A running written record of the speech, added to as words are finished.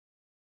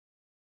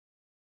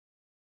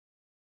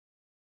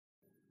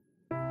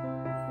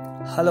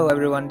Hello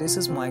everyone, this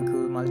is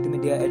Michael,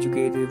 multimedia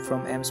educator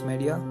from AMS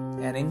Media,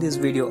 and in this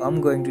video I'm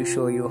going to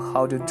show you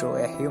how to draw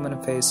a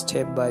human face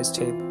step by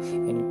step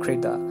in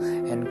KRITA.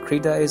 And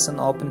KRITA is an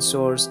open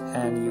source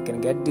and you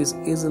can get this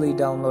easily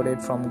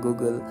downloaded from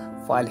Google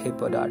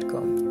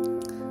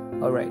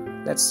filehippo.com. Alright,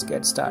 let's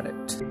get started.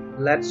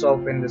 Let's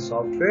open the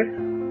software.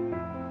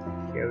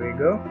 Here we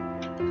go.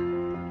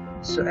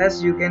 So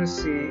as you can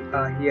see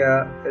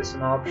here is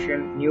an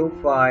option new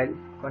file,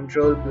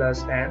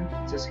 Ctrl+N,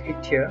 just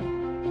hit here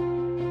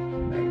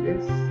like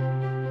this.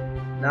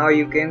 Now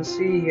you can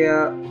see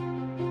here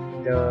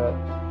the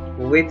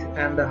width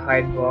and the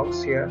height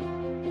box here.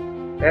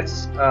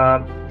 That's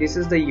this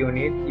is the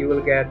unit. You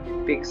will get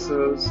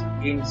pixels,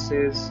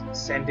 inches,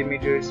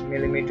 centimeters,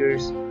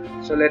 millimeters.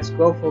 So let's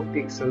go for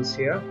pixels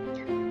here.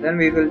 Then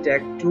we will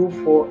take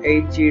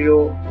 2480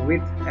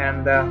 width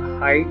and the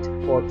height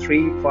for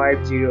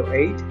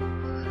 3508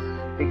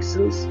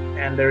 pixels,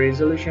 and the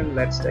resolution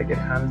let's take it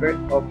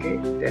 100. Okay,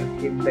 then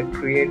hit the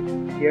create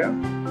here.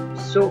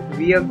 So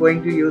we are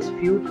going to use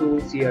few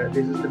tools here.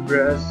 This is the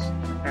brush,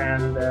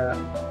 and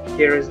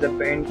here is the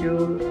pen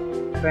tool.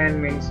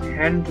 Pen means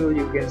hand tool,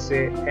 you can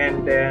say,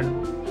 and then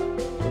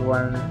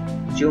one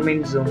zoom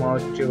in zoom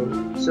out tool.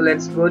 So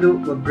let's go to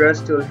the brush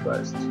tool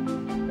first.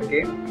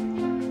 Okay,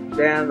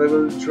 then we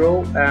will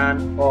draw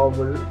an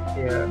oval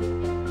here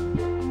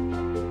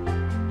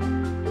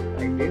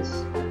like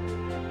this.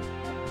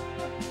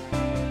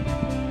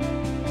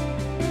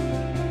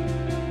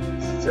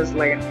 It's just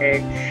like an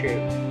egg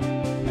shape.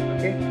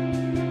 Okay,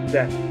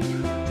 then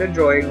after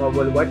drawing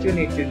oval, what you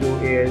need to do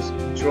is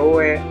draw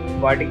a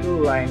vertical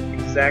line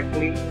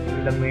exactly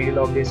in the middle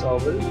of this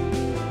oval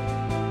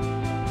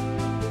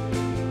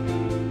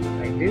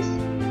like this.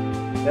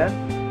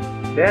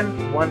 Then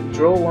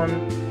draw one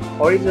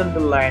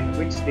horizontal line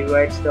which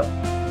divides the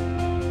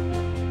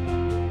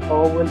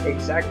oval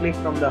exactly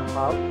from the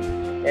half.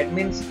 That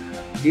means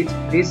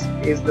this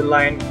is the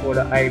line for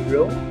the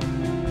eyebrow,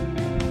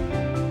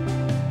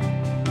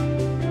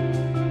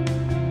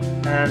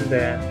 and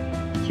then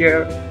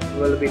here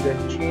will be the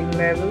chin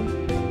level.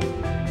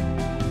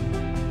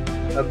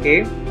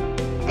 Okay,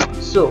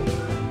 so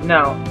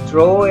now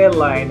draw a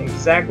line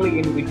exactly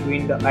in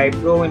between the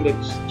eyebrow and the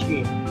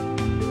chin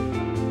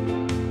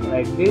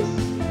like this.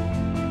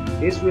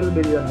 This will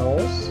be the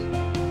nose,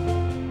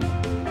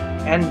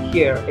 and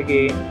here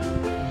again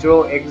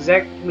draw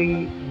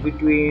exactly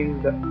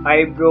between the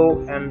eyebrow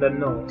and the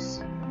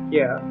nose.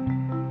 Here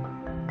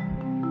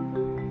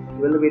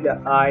will be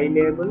the eye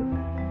level,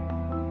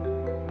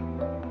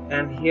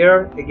 and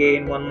here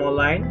again one more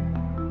line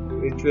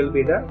which will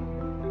be the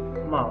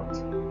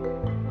mouth.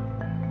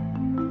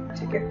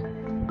 Okay,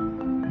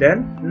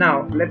 then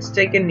now let's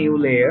take a new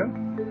layer.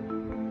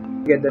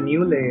 Get the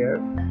new layer,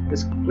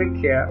 just click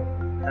here,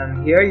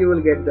 and here you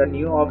will get the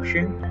new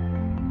option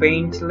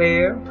paint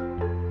layer.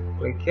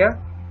 Click here,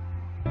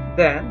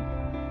 then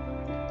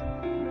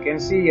you can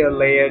see a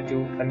layer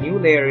 2, a new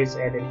layer is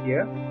added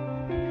here,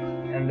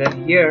 and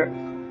then here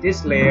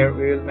this layer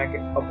we will make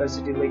it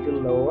opacity little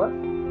lower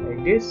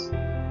like this.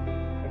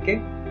 Okay,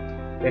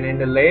 then in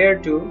the layer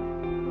 2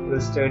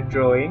 we'll start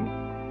drawing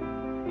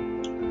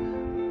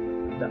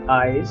the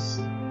eyes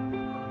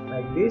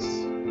like this.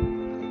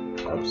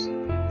 Oops.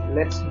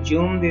 Let's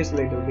zoom this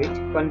little bit.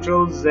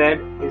 Ctrl+Z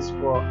is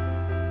for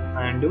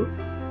undo.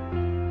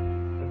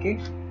 Okay,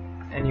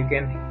 and you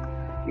can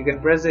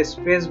press the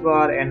space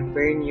bar and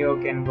paint your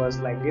canvas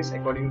like this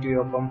according to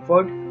your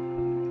comfort.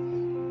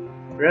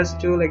 Brush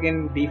tool,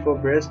 again B for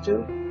brush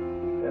tool.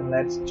 Then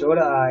let's draw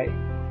the eye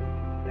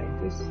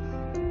like this.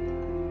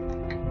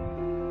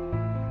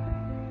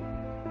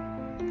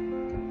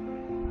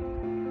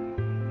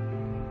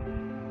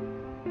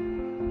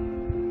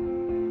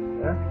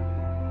 Yeah.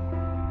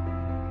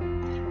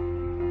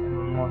 And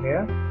one more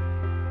here.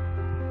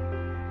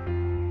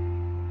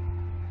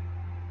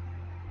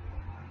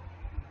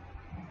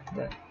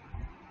 There.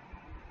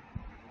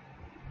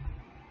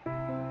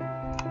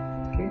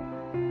 Okay,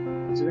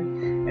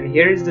 and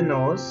here is the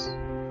nose.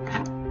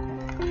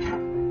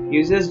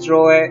 You just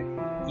draw a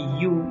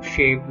U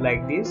shape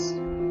like this.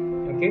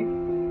 Okay,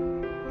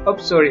 oh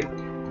sorry,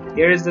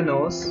 here is the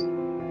nose,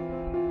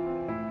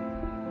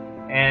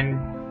 and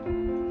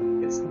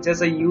it's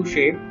just a U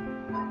shape.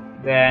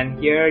 Then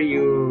here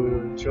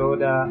you draw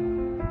the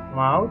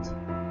mouth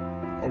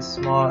as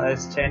small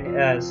as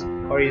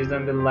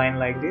horizontal line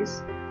like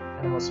this,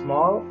 and a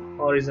small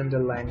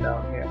horizontal line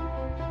down here,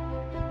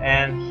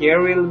 and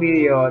here will be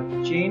your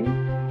chin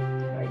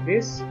like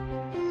this.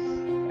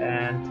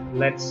 And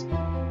let's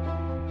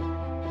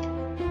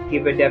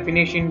give a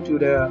definition to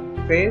the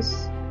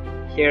face.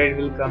 Here it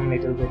will come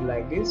little bit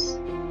like this,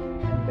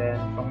 and then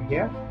from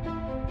here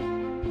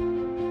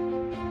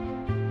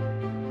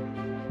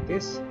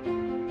this,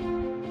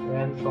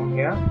 and from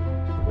here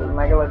we'll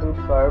make a little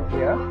curve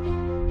here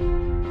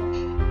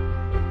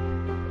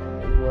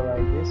and go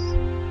like this.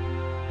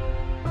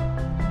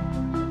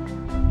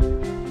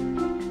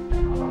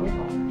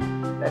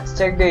 Let's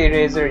check the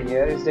eraser.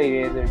 Here is the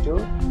eraser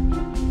tool,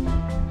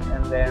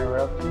 and then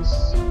rub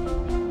this,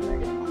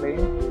 make it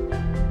clean.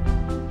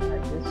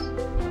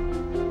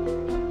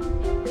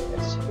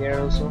 here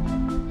also.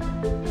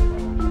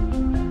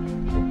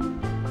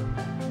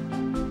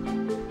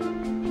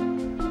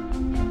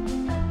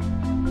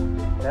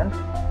 Then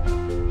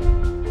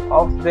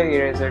off the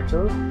eraser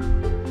tool,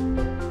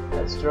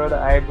 let's draw the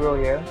eyebrow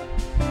here.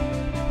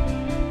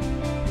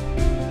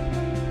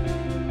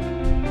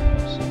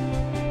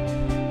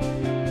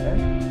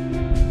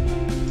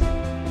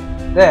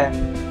 Then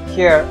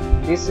here,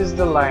 this is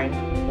the line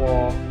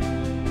for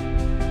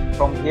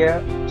from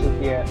here to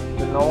here.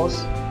 The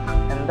nose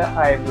and the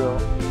eyebrow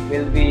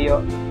will be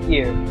your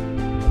ear.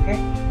 Okay,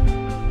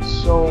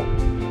 so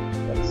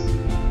let's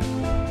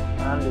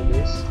undo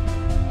this.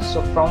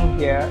 So from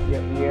here,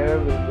 your ear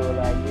will go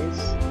like this,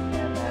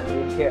 and then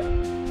here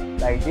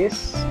like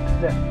this.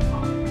 Then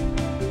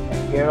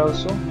and here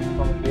also,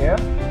 from here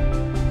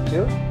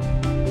to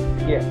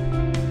here.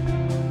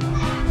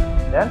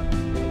 Then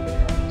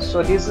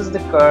so this is the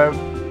curve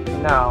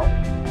now.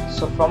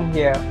 So from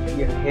here,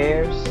 your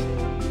hairs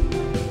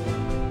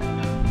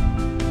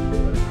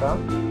will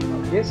come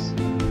like this.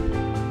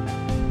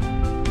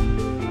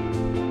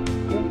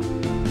 Okay.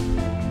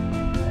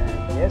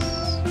 And yes,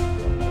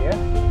 from here,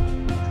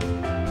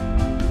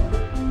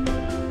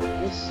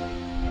 this.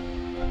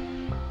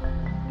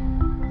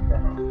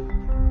 Then.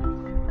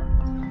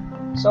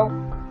 So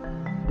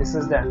this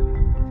is done.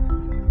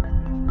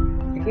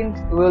 Again,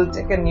 we will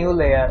take a new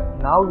layer.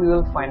 Now we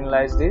will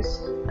finalize this.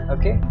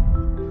 Okay,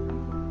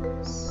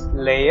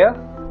 layer,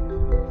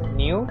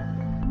 new,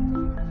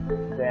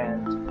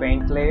 then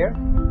paint layer.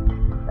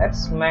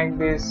 Let's make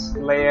this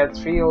layer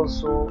 3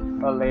 also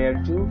a layer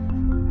 2,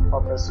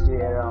 opacity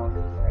around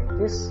like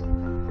this.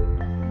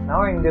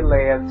 Now in the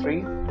layer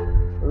 3,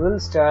 we will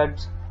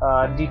start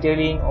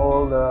detailing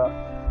all the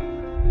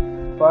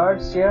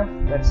parts here.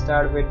 Let's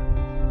start with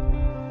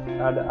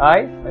the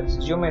eye. Let's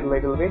zoom it a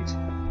little bit.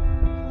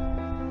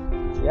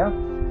 Yeah,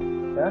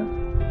 done.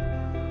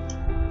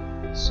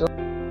 So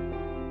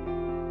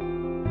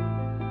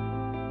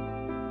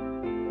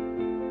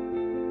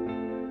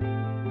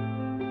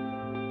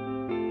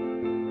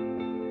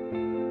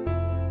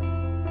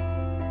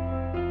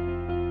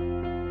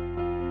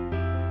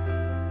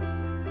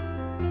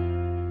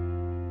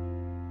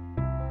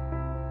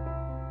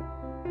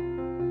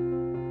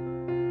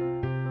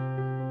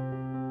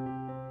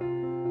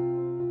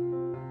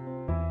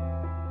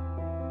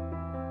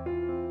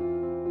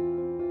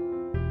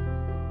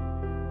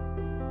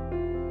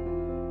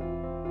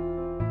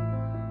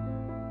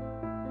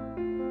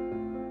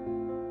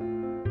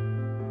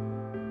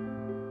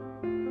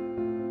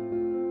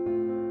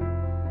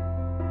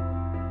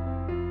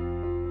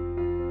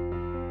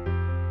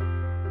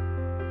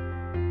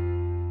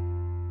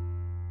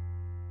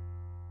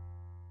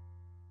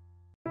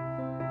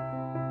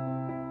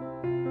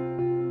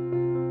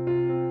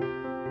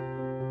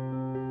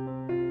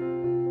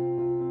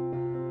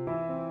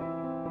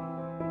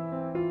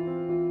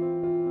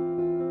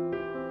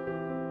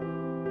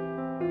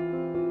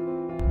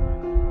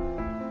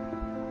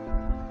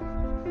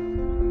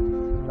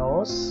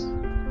nose,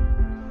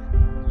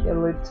 a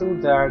little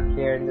dark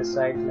here in the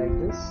side like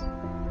this,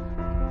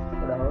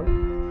 and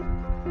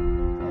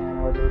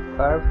a little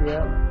curve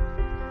here.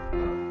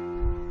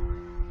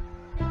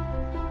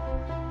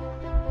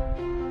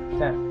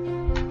 Then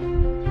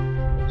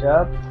it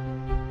up.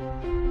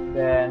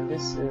 Then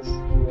this is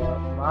your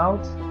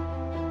mouth.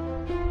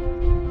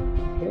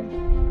 Okay,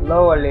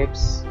 lower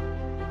lips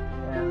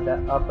and the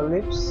upper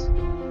lips.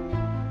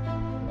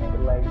 Make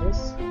it like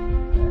this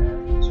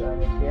and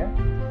join it here.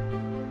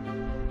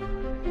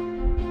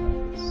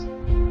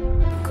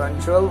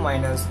 Control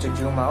minus to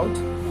zoom out.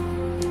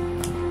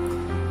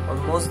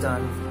 Almost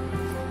done.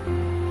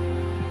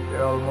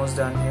 We're almost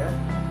done here.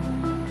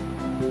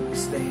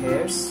 It's the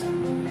hairs.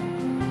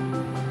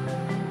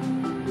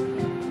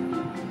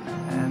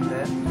 And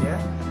then here.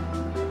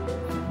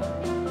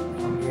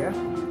 From here.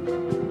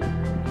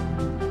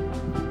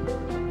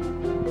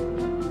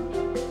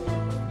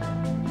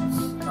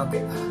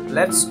 Okay,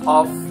 let's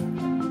off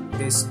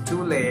these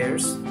 2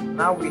 layers.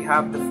 Now we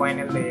have the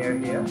final layer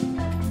here.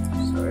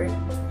 Sorry.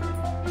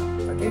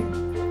 Okay,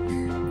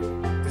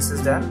 this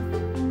is done.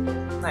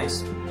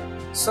 Nice.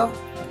 So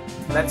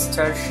let's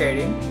start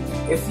shading.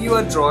 If you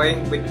are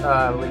drawing with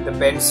the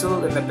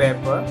pencil in the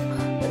paper,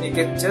 then you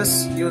can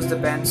just use the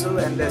pencil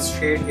and the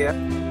shade here.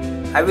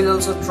 I will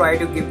also try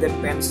to give that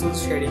pencil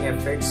shading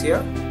effects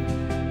here.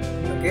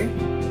 Okay,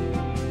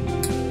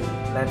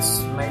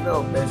 let's make the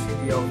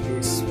opacity of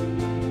this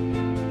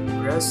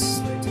brush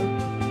little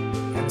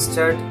and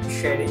start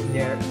shading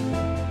here.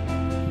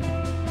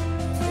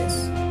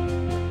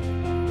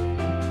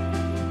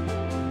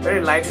 Very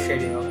light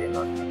shading, okay,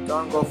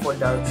 don't go for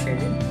dark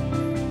shading.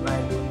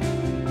 Light.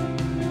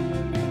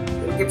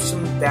 We'll give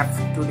some depth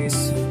to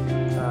this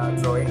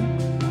drawing.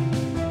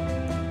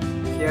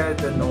 Here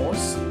the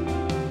nose,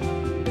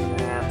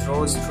 and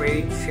throw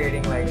straight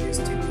shading like this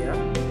to here,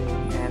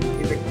 and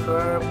give a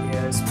curve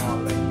here small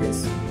like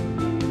this.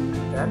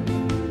 Then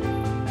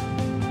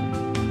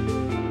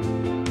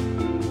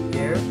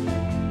here, a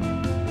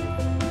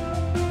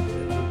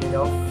little bit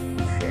of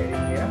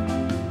shading here.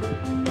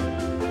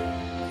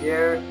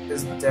 Here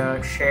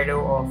the shadow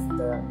of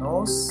the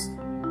nose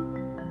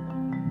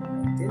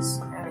like this,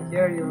 and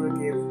here you will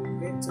give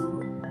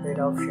little bit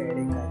of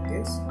shading like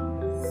this.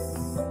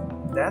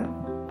 Then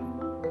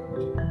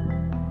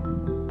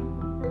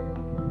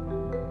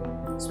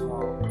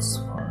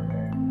small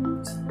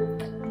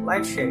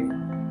light shading.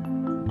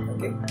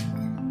 Okay,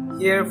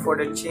 here for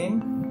the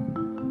chin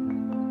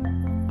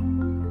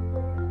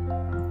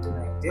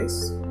like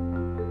this.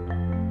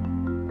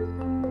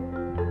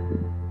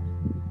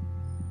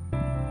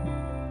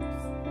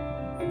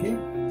 Okay,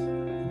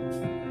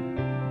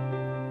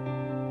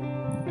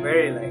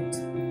 very light.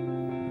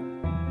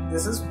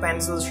 This is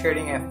pencil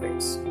shading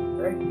effects,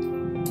 right?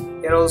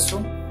 Here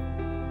also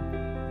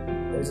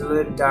there's a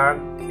little dark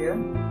here.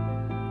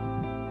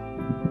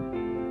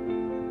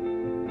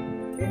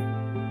 Okay,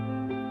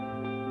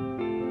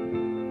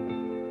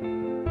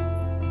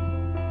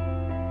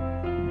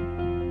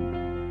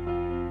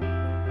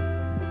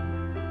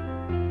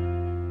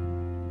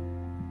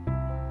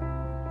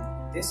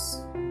 this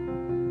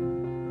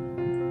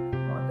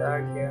more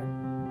dark here.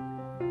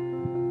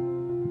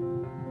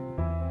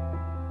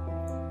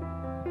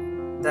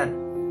 Then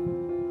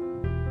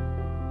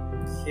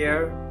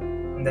here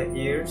in the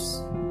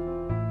ears,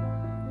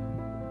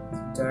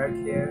 dark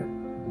here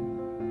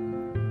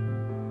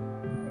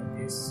like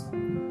this.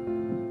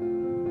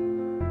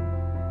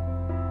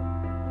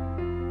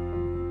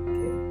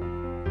 Okay,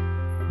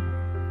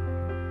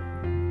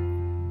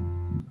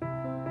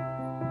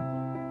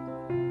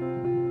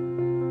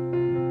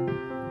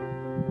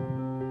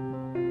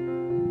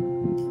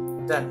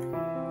 done.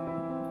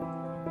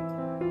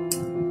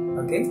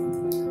 Okay,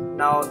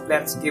 now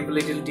let's give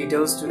little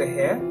details to the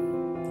hair.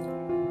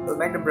 We'll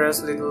make the brush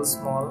a little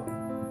small.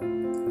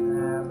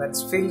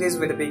 Let's fill this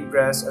with a big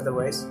brush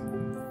otherwise.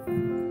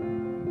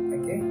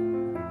 Okay,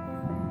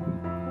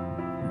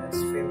 let's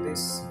fill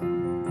this.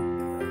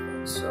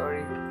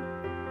 Sorry.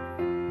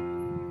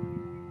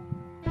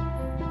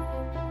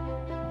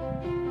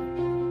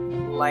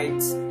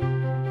 Light.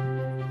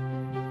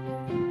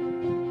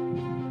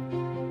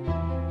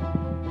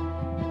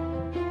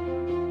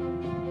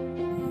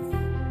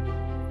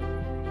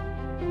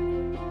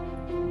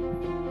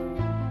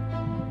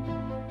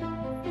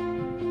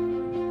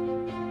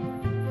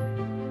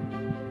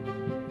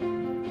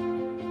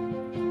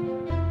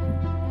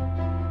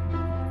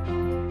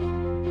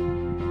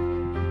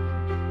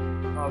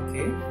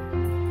 Okay,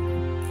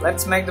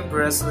 let's make the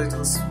brush a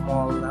little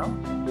small now,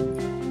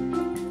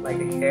 like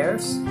a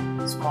hair's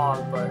small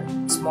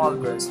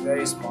brush,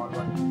 very small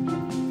one.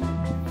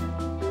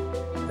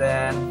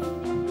 Then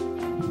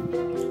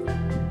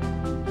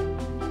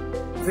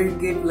we'll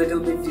give little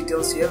bit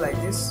details here like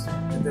this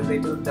with a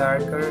little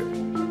darker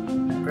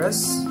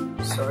brush.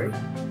 Sorry,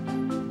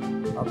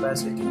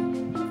 opacity.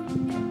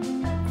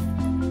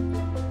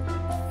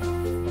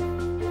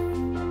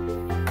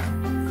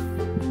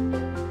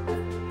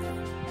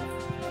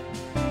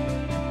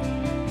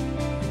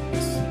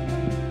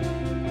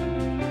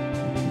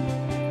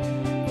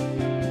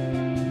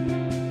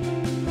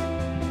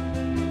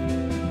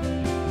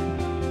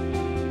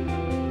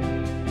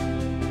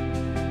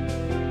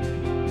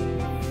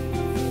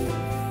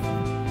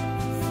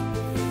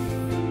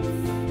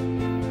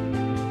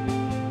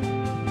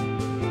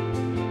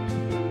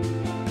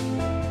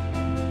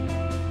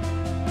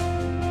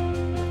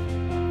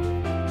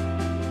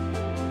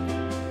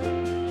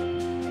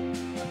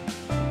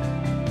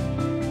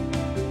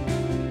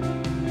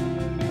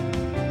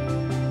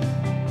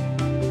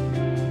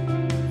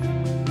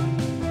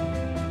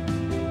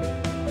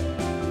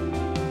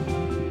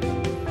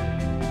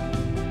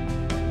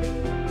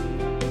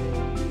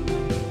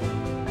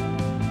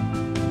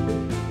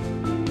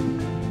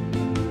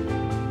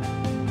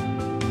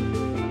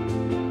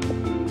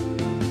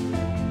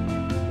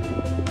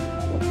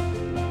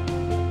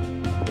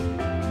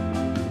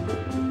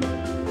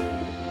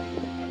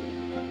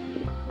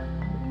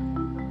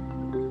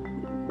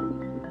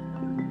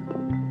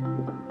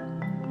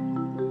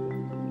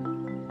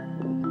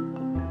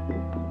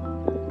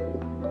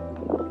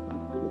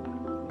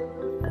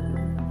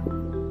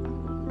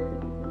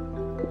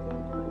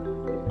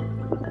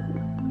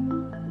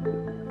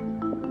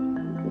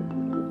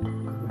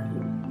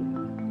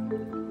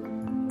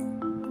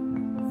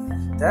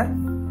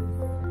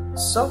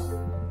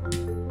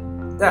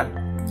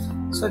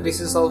 Done. So this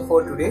is all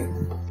for today.